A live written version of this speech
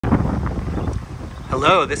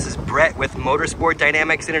Hello, this is Brett with Motorsport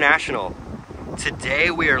Dynamics International. Today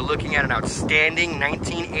we are looking at an outstanding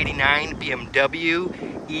 1989 BMW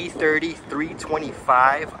e30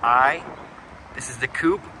 325i. This is the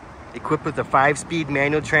Coupe, equipped with a 5-speed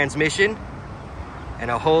manual transmission and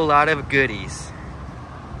a whole lot of goodies.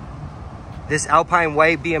 This Alpine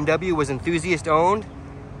White BMW was enthusiast owned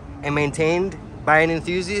and maintained by an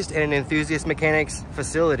enthusiast and an enthusiast mechanics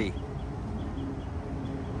facility.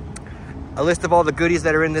 A list of all the goodies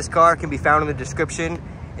that are in this car can be found in the description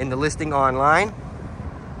in the listing online.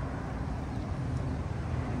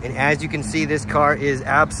 And as you can see, this car is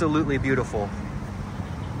absolutely beautiful.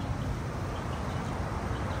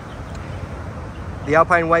 The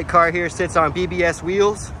Alpine White car here sits on BBS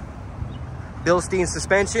wheels, Bilstein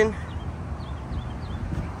suspension,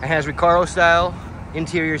 and has Recaro style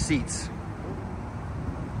interior seats.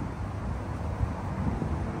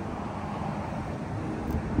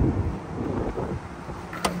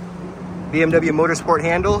 BMW Motorsport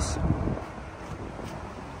handles,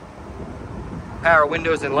 power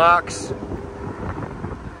windows and locks,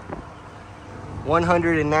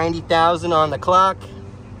 190,000 on the clock,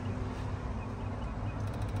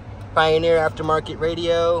 Pioneer aftermarket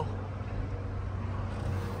radio,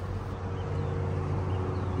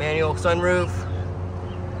 manual sunroof,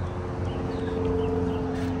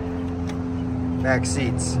 back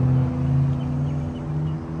seats.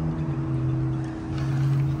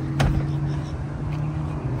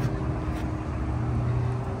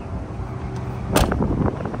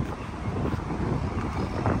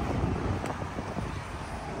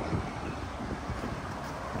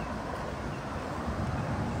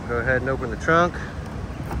 Go ahead and open the trunk.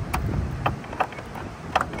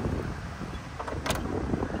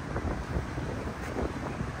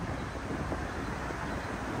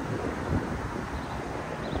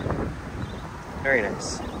 Very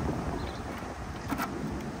nice.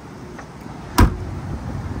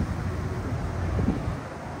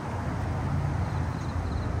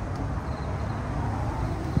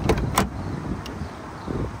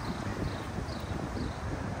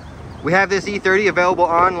 We have this E30 available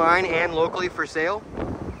online and locally for sale.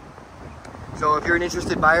 So if you're an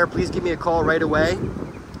interested buyer, please give me a call right away.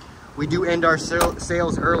 We do end our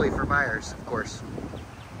sales early for buyers, of course.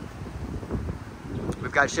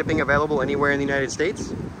 We've got shipping available anywhere in the United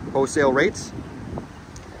States, wholesale rates.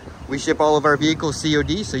 We ship all of our vehicles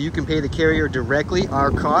COD, so you can pay the carrier directly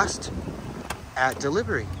our cost at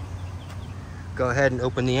delivery. Go ahead and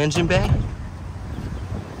open the engine bay.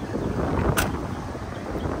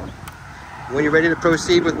 When you're ready to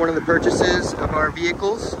proceed with one of the purchases of our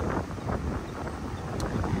vehicles,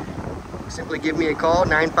 simply give me a call,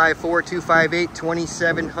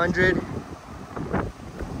 954-258-2700.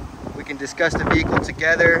 We can discuss the vehicle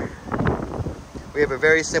together. We have a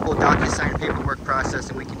very simple DocuSign paperwork process,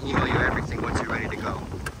 and we can email you everything once you're ready to go.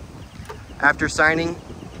 After signing,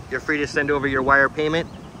 you're free to send over your wire payment.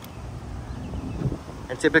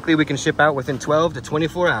 And typically we can ship out within 12 to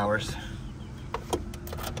 24 hours.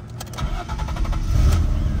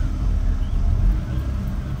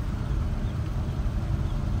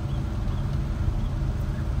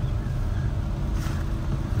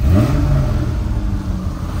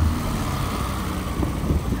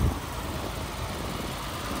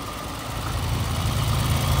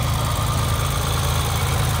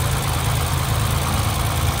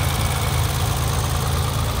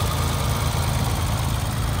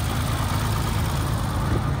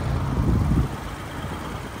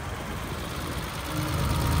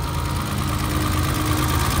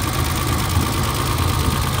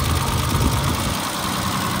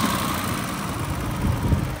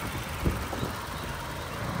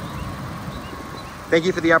 Thank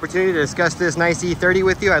you for the opportunity to discuss this nice E30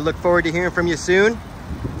 with you. I look forward to hearing from you soon.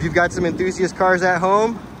 If you've got some enthusiast cars at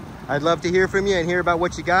home, I'd love to hear from you and hear about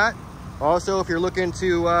what you got. Also, if you're looking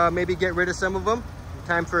to maybe get rid of some of them,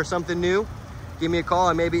 time for something new, give me a call.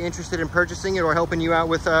 I may be interested in purchasing it or helping you out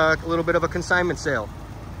with a little bit of a consignment sale.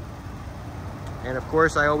 And of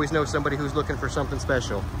course, I always know somebody who's looking for something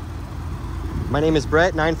special. My name is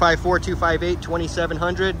Brett,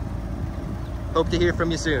 954-258-2700. Hope to hear from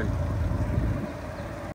you soon.